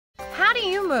how do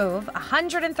you move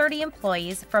 130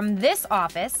 employees from this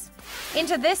office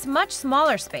into this much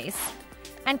smaller space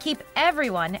and keep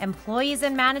everyone, employees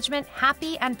and management,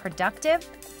 happy and productive?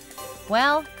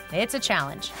 Well, it's a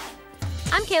challenge.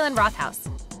 I'm Kalyn Rothaus,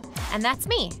 and that's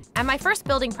me and my first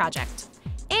building project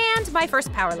and my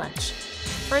first power lunch.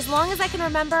 For as long as I can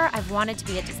remember, I've wanted to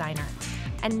be a designer.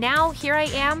 And now here I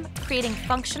am, creating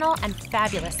functional and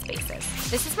fabulous spaces.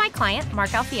 This is my client, Mark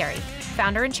Alfieri,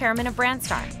 founder and chairman of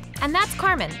Brandstar. And that's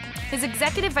Carmen, his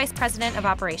executive vice president of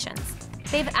operations.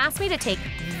 They've asked me to take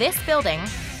this building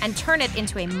and turn it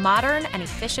into a modern and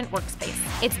efficient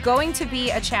workspace. It's going to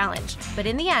be a challenge, but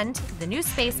in the end, the new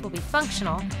space will be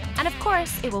functional, and of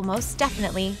course, it will most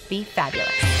definitely be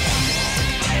fabulous.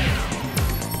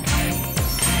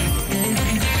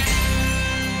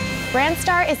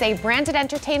 Brandstar is a branded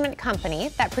entertainment company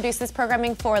that produces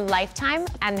programming for Lifetime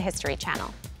and the History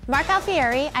Channel. Mark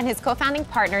Alfieri and his co-founding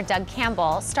partner, Doug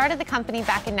Campbell, started the company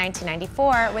back in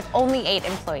 1994 with only 8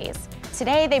 employees.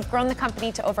 Today, they've grown the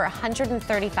company to over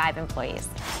 135 employees.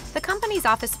 The company's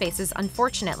office spaces,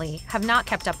 unfortunately, have not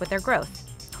kept up with their growth.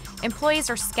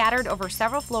 Employees are scattered over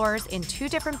several floors in 2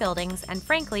 different buildings and,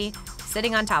 frankly,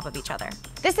 sitting on top of each other.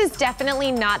 This is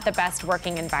definitely not the best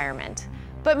working environment.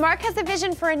 But Mark has a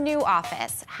vision for a new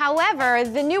office. However,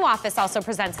 the new office also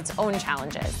presents its own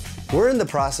challenges. We're in the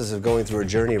process of going through a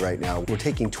journey right now. We're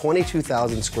taking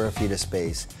 22,000 square feet of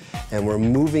space and we're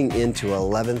moving into an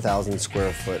 11,000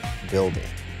 square foot building.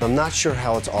 I'm not sure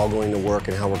how it's all going to work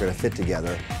and how we're going to fit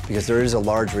together because there is a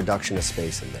large reduction of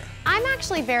space in there. I'm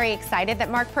actually very excited that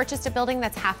Mark purchased a building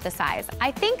that's half the size.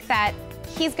 I think that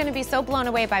he's going to be so blown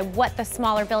away by what the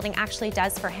smaller building actually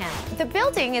does for him. The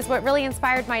building is what really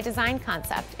inspired my design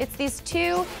concept. It's these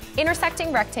 2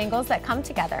 intersecting rectangles that come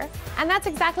together, and that's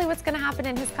exactly what's going to happen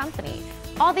in his company.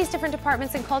 All these different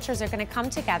departments and cultures are going to come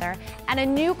together, and a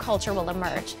new culture will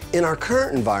emerge. In our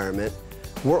current environment,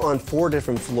 we're on 4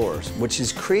 different floors,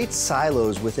 which creates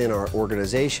silos within our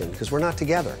organization because we're not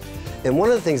together. And one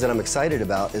of the things that I'm excited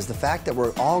about is the fact that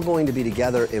we're all going to be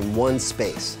together in one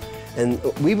space. And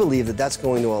we believe that that's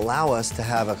going to allow us to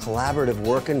have a collaborative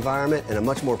work environment and a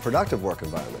much more productive work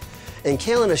environment. And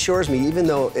Kalyn assures me, even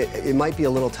though it might be a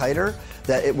little tighter,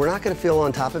 that we're not going to feel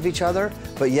on top of each other,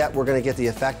 but yet we're going to get the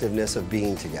effectiveness of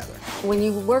being together. When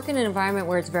you work in an environment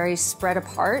where it's very spread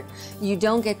apart, you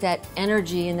don't get that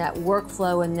energy and that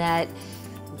workflow and that.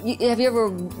 Have you ever,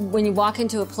 when you walk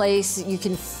into a place, you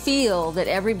can feel that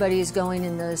everybody is going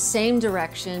in the same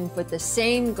direction, with the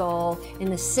same goal, in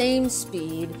the same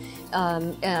speed,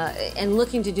 and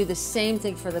looking to do the same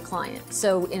thing for the client.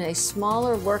 So in a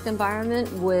smaller work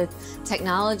environment with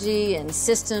technology and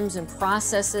systems and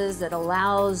processes that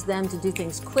allows them to do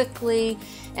things quickly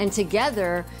and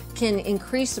together can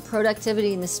increase the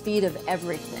productivity and the speed of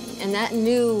everything. And that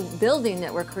new building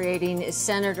that we're creating is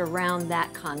centered around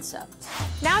that concept.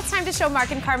 Now it's time to show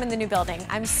Mark and Carmen the new building.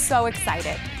 I'm so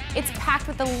excited. It's packed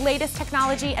with the latest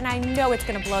technology, and I know it's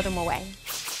going to blow them away.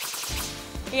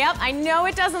 Yep, I know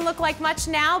it doesn't look like much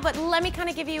now, but let me kind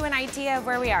of give you an idea of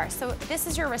where we are. So this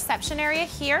is your reception area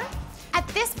here. At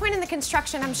this point in the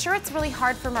construction, I'm sure it's really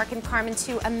hard for Mark and Carmen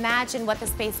to imagine what the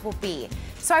space will be.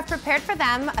 So I've prepared for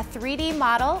them a 3D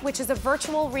model, which is a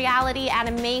virtual reality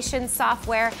animation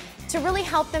software to really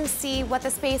help them see what the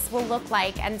space will look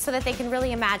like and so that they can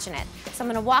really imagine it. So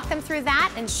I'm going to walk them through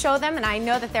that and show them, and I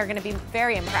know that they're going to be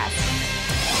very impressed.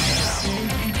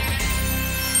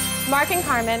 Mark and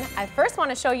Carmen, I first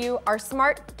want to show you our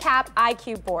Smart Cap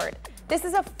IQ board. This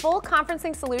is a full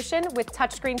conferencing solution with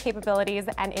touchscreen capabilities,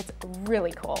 and it's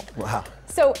really cool. Wow.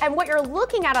 So, and what you're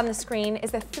looking at on the screen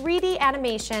is a 3D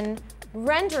animation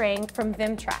rendering from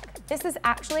VimTrack. This is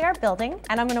actually our building,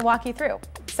 and I'm going to walk you through.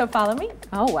 So follow me.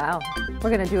 Oh, wow. We're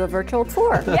going to do a virtual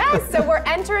tour. Yes, so we're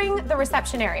entering the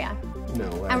reception area. No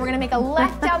way. And we're going to make a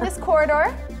left down this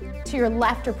corridor. To your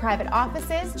left are private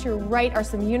offices, to your right are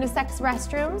some unisex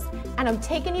restrooms, and I'm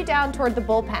taking you down toward the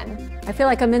bullpen. I feel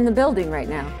like I'm in the building right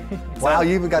now. Wow,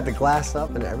 you even got the glass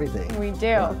up and everything. We do.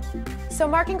 Wow. So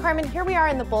Mark and Carmen, here we are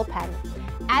in the bullpen.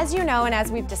 As you know, and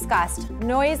as we've discussed,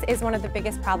 noise is one of the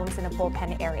biggest problems in a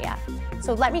bullpen area.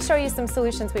 So let me show you some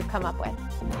solutions we've come up with.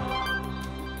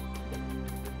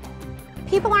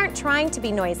 People aren't trying to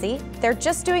be noisy, they're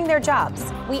just doing their jobs.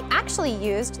 We actually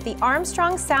used the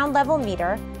Armstrong sound level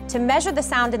meter to measure the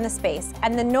sound in the space,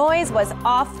 and the noise was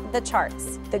off the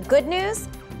charts. The good news?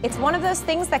 It's one of those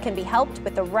things that can be helped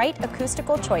with the right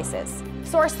acoustical choices.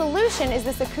 So our solution is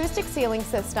this acoustic ceiling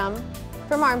system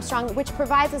from Armstrong, which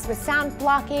provides us with sound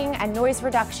blocking and noise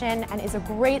reduction and is a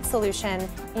great solution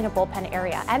in a bullpen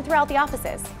area and throughout the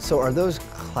offices. So are those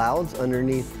clouds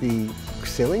underneath the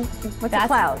ceiling? What's a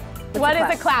cloud? What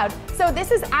is a cloud? So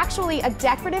this is actually a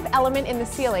decorative element in the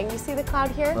ceiling. You see the cloud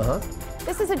here?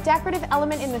 This is a decorative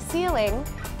element in the ceiling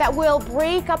that will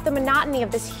break up the monotony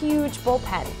of this huge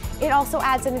bullpen. It also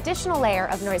adds an additional layer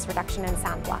of noise reduction and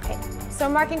sound blocking. So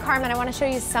Mark and Carmen, I want to show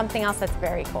you something else that's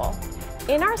very cool.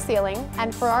 In our ceiling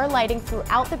and for our lighting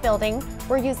throughout the building,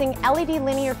 we're using LED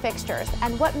linear fixtures.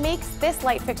 And what makes this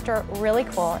light fixture really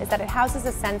cool is that it houses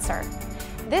a sensor.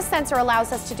 This sensor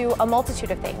allows us to do a multitude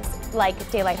of things,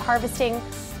 like daylight harvesting,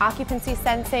 occupancy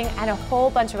sensing, and a whole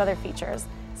bunch of other features.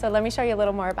 So let me show you a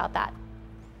little more about that.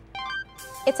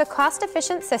 It's a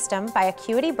cost-efficient system by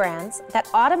Acuity Brands that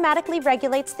automatically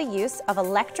regulates the use of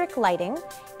electric lighting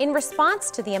in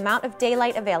response to the amount of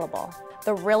daylight available.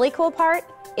 The really cool part,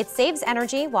 it saves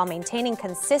energy while maintaining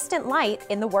consistent light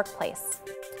in the workplace.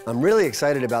 I'm really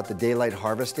excited about the daylight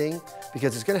harvesting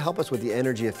because it's going to help us with the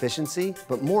energy efficiency,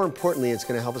 but more importantly, it's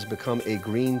going to help us become a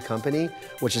green company,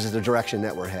 which is the direction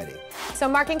that we're heading. So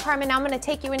Mark and Carmen, now I'm going to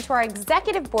take you into our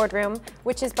executive boardroom,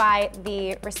 which is by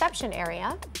the reception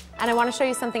area. And I want to show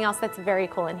you something else that's very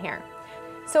cool in here.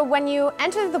 So when you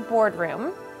enter the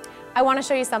boardroom, I want to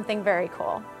show you something very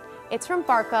cool. It's from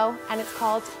Barco, and it's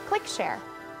called ClickShare.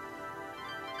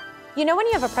 You know when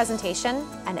you have a presentation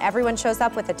and everyone shows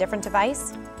up with a different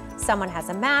device? Someone has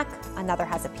a Mac, another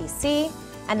has a PC,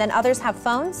 and then others have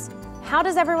phones? How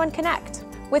does everyone connect?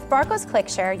 With Barco's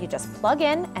ClickShare, you just plug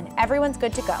in and everyone's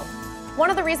good to go. One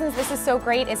of the reasons this is so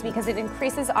great is because it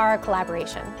increases our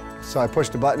collaboration. So I push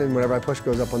the button and whatever I push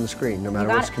goes up on the screen, no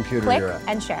matter which computer you're at. Click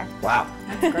and share. Wow.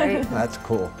 That's great. That's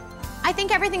cool. I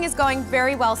think everything is going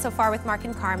very well so far with Mark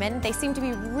and Carmen. They seem to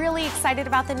be really excited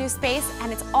about the new space,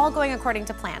 and it's all going according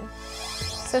to plan.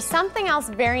 So something else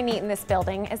very neat in this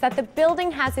building is that the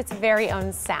building has its very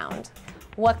own sound.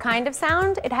 What kind of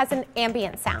sound? It has an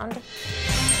ambient sound.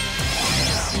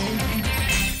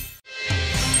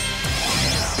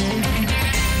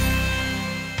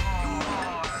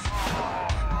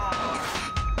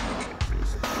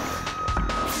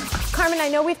 Carmen, I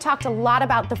know we've talked a lot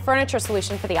about the furniture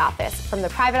solution for the office, from the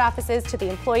private offices to the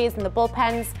employees and the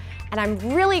bullpens, and I'm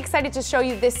really excited to show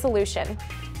you this solution.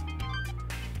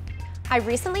 I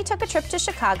recently took a trip to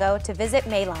Chicago to visit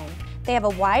Mayline. They have a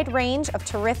wide range of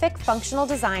terrific functional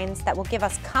designs that will give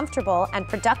us comfortable and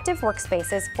productive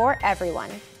workspaces for everyone.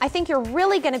 I think you're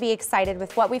really going to be excited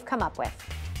with what we've come up with.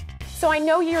 So I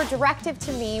know your directive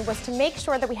to me was to make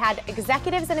sure that we had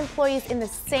executives and employees in the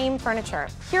same furniture.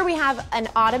 Here we have an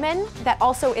ottoman that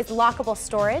also is lockable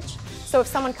storage. So if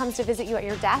someone comes to visit you at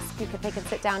your desk, they can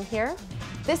sit down here.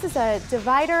 This is a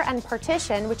divider and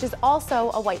partition, which is also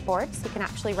a whiteboard, so you can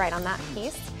actually write on that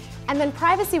piece. And then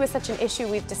privacy was such an issue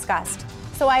we've discussed.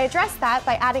 So I addressed that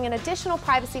by adding an additional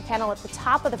privacy panel at the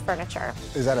top of the furniture.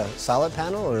 Is that a solid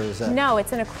panel or is that? No,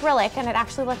 it's an acrylic and it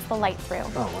actually lets the light through.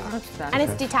 Oh, wow. And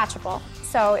it's detachable.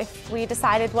 So if we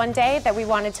decided one day that we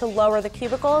wanted to lower the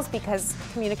cubicles because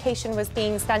communication was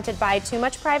being stunted by too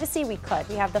much privacy, we could.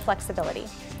 We have the flexibility.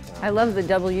 I love the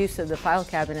double use of the file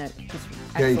cabinet.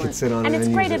 Yeah, you can sit on it and it's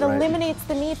and great. use It right? eliminates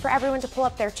the need for everyone to pull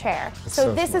up their chair. So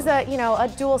So this is a a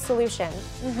dual solution.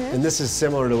 And this is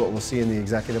similar to what we'll see in the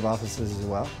executive offices as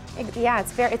well? Yeah,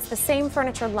 it's the same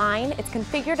furniture line. It's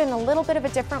configured in a little bit of a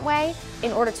different way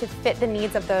in order to fit the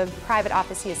needs of the private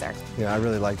office user. Yeah, I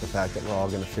really like the fact that we're all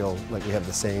going to feel like we have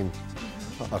the same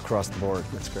across the board.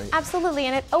 That's great. Absolutely,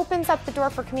 and it opens up the door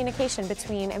for communication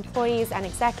between employees and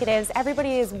executives.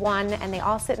 Everybody is one, and they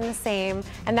all sit in the same,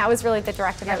 and that was really the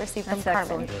directive I received from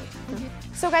Carmen.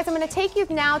 So guys, I'm going to take you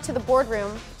now to the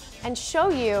boardroom and show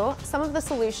you some of the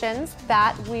solutions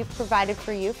that we've provided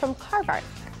for you from Carvart.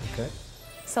 Okay.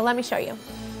 So let me show you.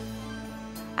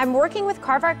 I'm working with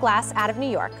Carvart Glass out of New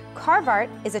York. Carvart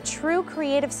is a true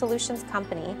creative solutions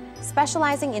company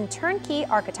specializing in turnkey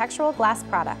architectural glass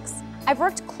products. I've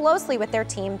worked closely with their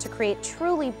team to create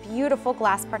truly beautiful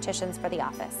glass partitions for the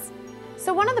office.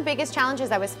 So one of the biggest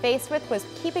challenges I was faced with was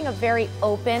keeping a very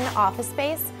open office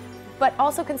space, but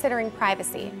also considering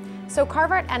privacy. So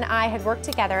Carvart and I had worked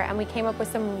together and we came up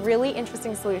with some really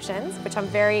interesting solutions, which I'm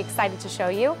very excited to show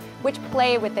you, which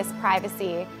play with this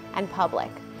privacy and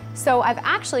public. So I've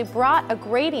actually brought a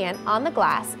gradient on the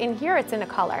glass. In here it's in a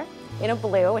color, in a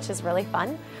blue, which is really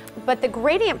fun. But the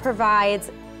gradient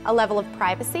provides a level of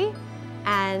privacy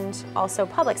and also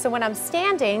public. So when I'm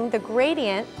standing, the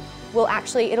gradient will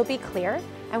it'll be clear.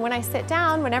 And when I sit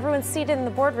down, when everyone's seated in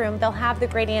the boardroom, they'll have the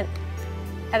gradient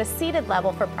at a seated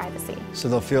level for privacy. So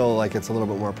they'll feel like it's a little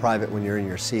bit more private when you're in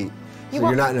your seat. So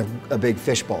you're not in a big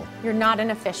fishbowl. You're not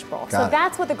in a fishbowl. So Got it.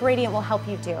 that's what the gradient will help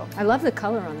you do. I love the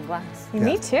color on the glass. Yeah.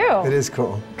 Me too. It is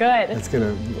cool. Good. It's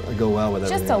gonna go well with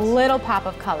everything Just a else. little pop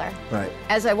of color. Right.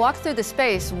 As I walked through the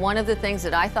space, one of the things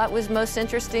that I thought was most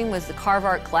interesting was the carve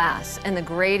art glass and the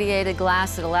gradiated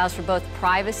glass that allows for both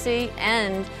privacy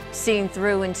and seeing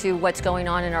through into what's going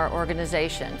on in our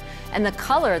organization. And the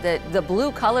color, the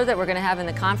blue color that we're going to have in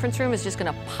the conference room is just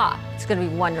going to pop. It's going to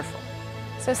be wonderful.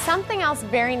 So something else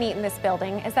very neat in this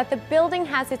building is that the building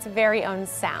has its very own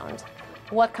sound.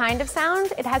 What kind of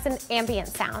sound? It has an ambient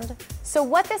sound. So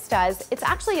what this does, it's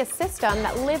actually a system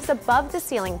that lives above the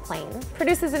ceiling plane,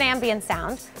 produces an ambient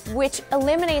sound, which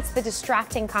eliminates the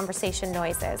distracting conversation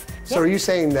noises. So are you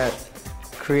saying that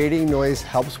creating noise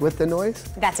helps with the noise?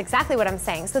 That's exactly what I'm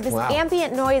saying. So this Wow.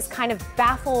 ambient noise kind of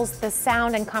baffles the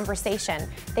sound and conversation.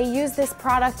 They use this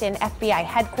product in FBI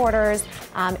headquarters,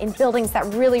 in buildings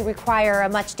that really require a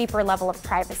much deeper level of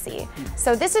privacy.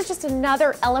 So this is just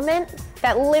another element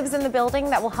that lives in the building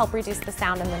that will help reduce the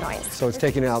sound and the noise. So it's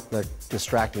taking out the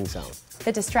distracting sound.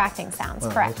 The distracting sounds,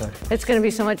 correct. Okay. It's going to be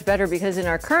so much better because in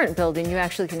our current building, you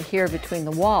actually can hear between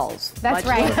the walls. That's much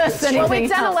right. less than Well, anything we've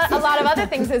done else. a lot of other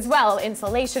things as well,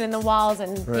 insulation in the walls,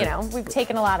 and you know, we've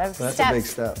taken a lot of That's steps. a big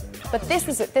step. But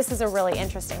this is a really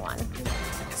interesting one.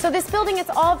 So this building, it's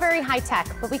all very high tech,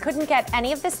 but we couldn't get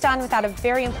any of this done without a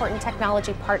very important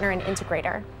technology partner and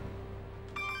integrator.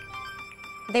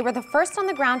 They were the first on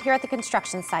the ground here at the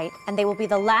construction site, and they will be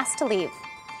the last to leave.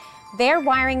 They're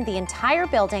wiring the entire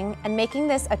building and making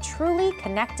this a truly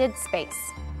connected space.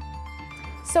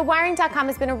 So wiring.com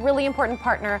has been a really important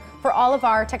partner for all of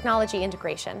our technology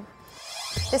integration.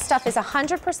 This stuff is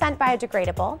 100%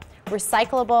 biodegradable,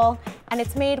 recyclable, and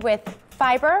it's made with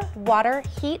fiber, water,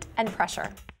 heat, and pressure.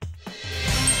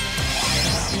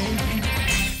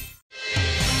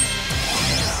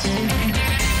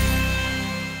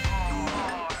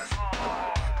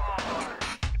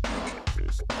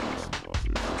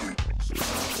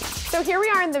 So here we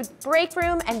are in the break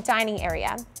room and dining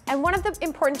area. And one of the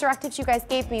important directives you guys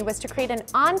gave me was to create an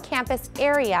on-campus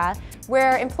area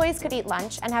where employees could eat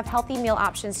lunch and have healthy meal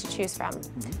options to choose from.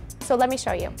 So let me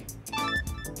show you.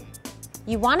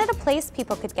 You wanted a place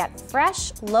people could get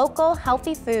fresh, local,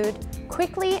 healthy food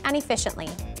quickly and efficiently.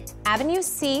 Avenue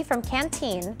C from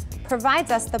Canteen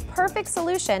provides us the perfect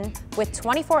solution with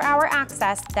 24-hour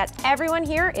access that everyone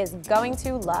here is going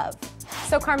to love.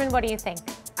 So Carmen, what do you think?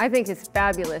 I think it's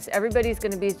fabulous. Everybody's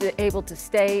going to be able to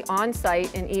stay on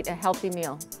site and eat a healthy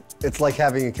meal. It's like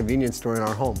having a convenience store in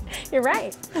our home. You're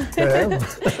right. Yeah.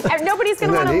 Nobody's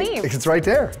going to want to leave. It's right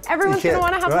there. Everyone's going to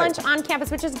want to have right. lunch on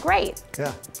campus, which is great.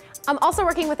 Yeah. I'm also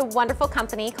working with a wonderful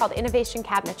company called Innovation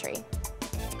Cabinetry.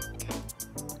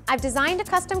 I've designed a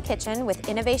custom kitchen with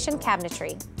Innovation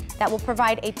Cabinetry that will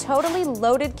provide a totally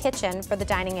loaded kitchen for the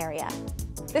dining area.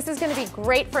 This is going to be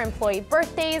great for employee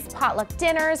birthdays, potluck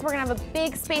dinners. We're going to have a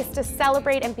big space to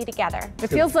celebrate and be together. It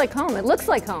feels like home. It looks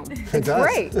like home. It's does.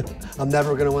 great. I'm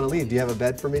never going to want to leave. Do you have a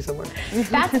bed for me somewhere?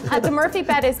 That's the Murphy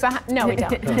bed is behind. No, we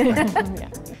don't. Yeah.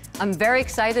 I'm very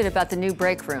excited about the new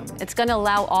break room. It's going to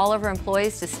allow all of our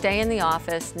employees to stay in the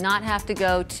office, not have to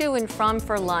go to and from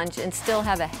for lunch, and still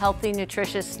have a healthy,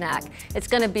 nutritious snack. It's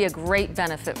going to be a great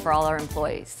benefit for all our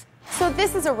employees. So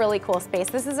this is a really cool space.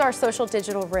 This is our social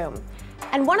digital room.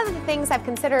 And one of the things I've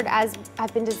considered as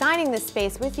I've been designing this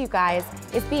space with you guys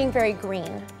is being very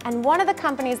green. And one of the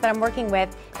companies that I'm working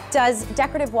with does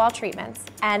decorative wall treatments.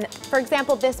 And for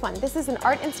example, this one, this is an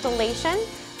art installation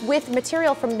with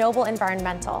material from Noble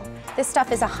Environmental. This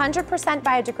stuff is 100%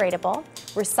 biodegradable,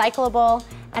 recyclable,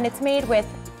 and it's made with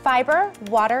fiber,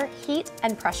 water, heat,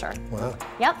 and pressure. Wow.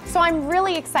 Yep, so I'm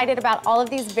really excited about all of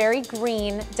these very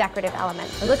green decorative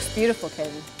elements. It looks beautiful,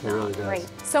 Kalyn. It really does. Great.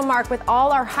 So Mark, with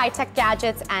all our high-tech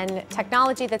gadgets and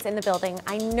technology that's in the building,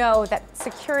 I know that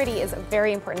security is a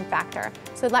very important factor.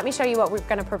 So let me show you what we're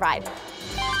going to provide.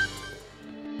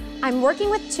 I'm working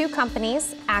with two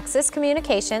companies, Axis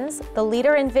Communications, the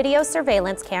leader in video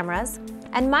surveillance cameras,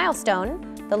 and Milestone,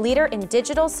 the leader in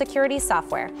digital security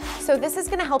software. So this is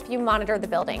going to help you monitor the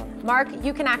building. Mark,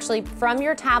 you can actually, from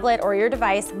your tablet or your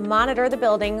device, monitor the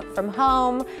building from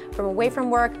home, from away from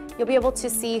work. You'll be able to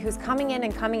see who's coming in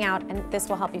and coming out, and this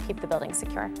will help you keep the building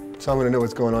secure. So I'm going to know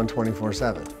what's going on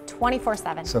 24/7.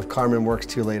 24/7. So if Carmen works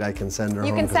too late, I can send her home.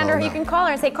 You can 'cause send I'll her, know. you can call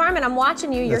her and say, Carmen, I'm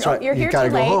watching you. That's right. You're You here gotta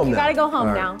too go late. home You now. got to go home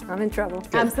All now. right. I'm in trouble.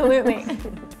 Absolutely.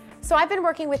 So I've been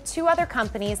working with two other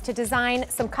companies to design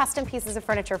some custom pieces of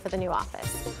furniture for the new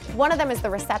office. One of them is the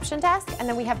reception desk, and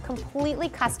then we have completely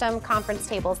custom conference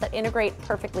tables that integrate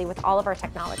perfectly with all of our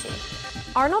technology.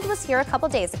 Arnold was here a couple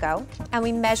days ago, and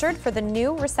we measured for the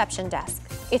new reception desk.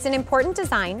 It's an important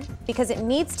design because it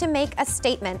needs to make a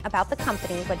statement about the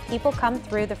company when people come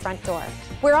through the front door.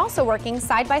 We're also working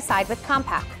side by side with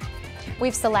Compaq.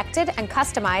 We've selected and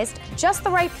customized just the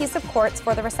right piece of quartz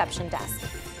for the reception desk.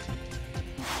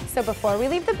 So before we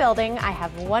leave the building, I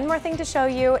have one more thing to show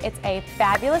you. It's a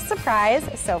fabulous surprise,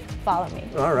 so follow me.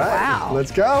 All right, Wow.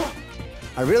 Let's go.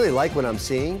 I really like what I'm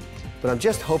seeing, but I'm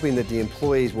just hoping that the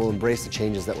employees will embrace the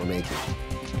changes that we're making.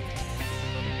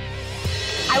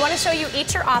 I want to show you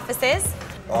each your offices.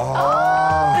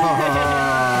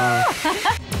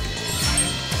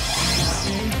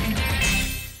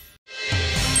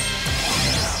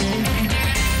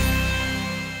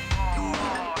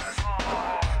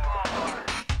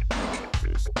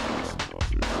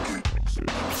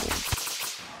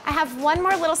 I have one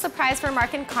more little surprise for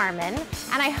Mark and Carmen,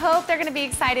 and I hope they're going to be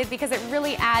excited because it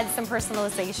really adds some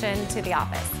personalization to the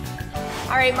office.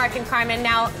 All right, Mark and Carmen,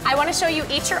 now I want to show you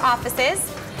each your offices,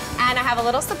 and I have a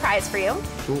little surprise for you.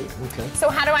 Ooh, okay. So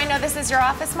how do I know this is your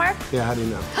office, Mark? Yeah, how do you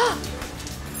know?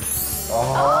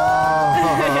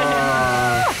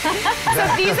 So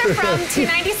these are from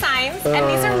 290 Signs, and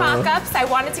these are mock-ups. I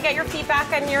wanted to get your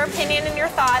feedback on your opinion and your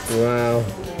thoughts. Wow,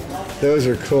 those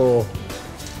are cool.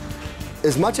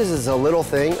 As much as it's a little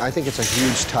thing, I think it's a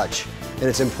huge touch. And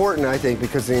it's important, I think,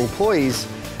 because the employees,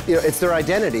 you know, it's their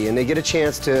identity, and they get a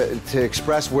chance to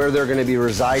express where they're going to be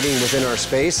residing within our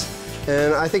space.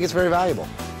 And I think it's very valuable.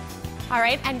 All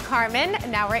right, and Carmen,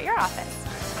 now we're at your office.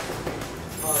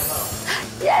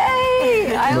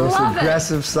 Yay! I Most love it.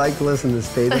 aggressive cyclist in the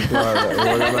state of Florida.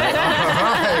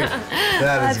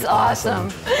 That's awesome.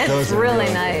 It's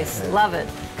really nice. Love it.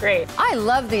 Great. I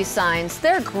love these signs.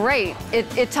 They're great.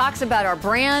 It talks about our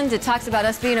brand. It talks about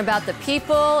us being about the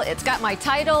people. It's got my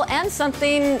title and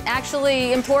something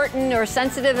actually important or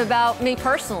sensitive about me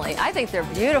personally. I think they're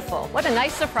beautiful. What a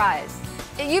nice surprise.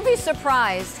 You'd be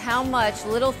surprised how much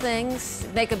little things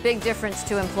make a big difference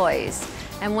to employees.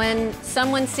 And when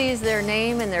someone sees their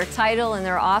name and their title in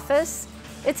their office,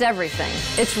 it's everything.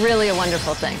 It's really a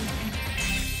wonderful thing.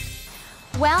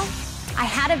 Well, I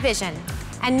had a vision,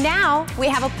 and now we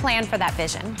have a plan for that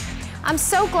vision. I'm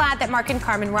so glad that Mark and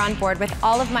Carmen were on board with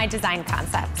all of my design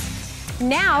concepts.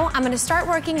 Now I'm going to start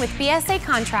working with BSA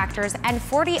contractors and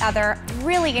 40 other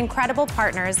really incredible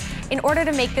partners in order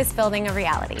to make this building a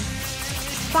reality.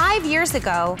 5 years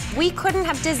ago, we couldn't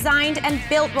have designed and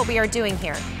built what we are doing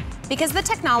here because the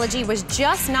technology was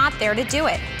just not there to do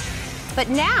it. But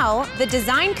now, the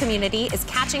design community is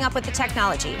catching up with the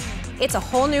technology. It's a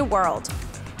whole new world.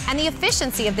 And the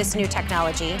efficiency of this new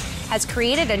technology has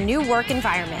created a new work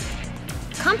environment.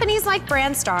 Companies like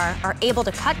Brandstar are able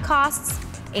to cut costs,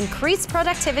 increase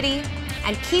productivity,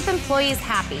 and keep employees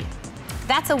happy.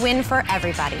 That's a win for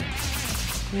everybody.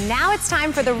 Now it's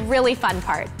time for the really fun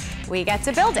part. We get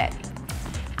to build it.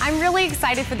 I'm really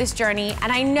excited for this journey,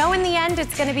 and I know in the end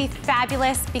it's going to be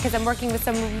fabulous because I'm working with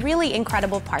some really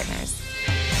incredible partners.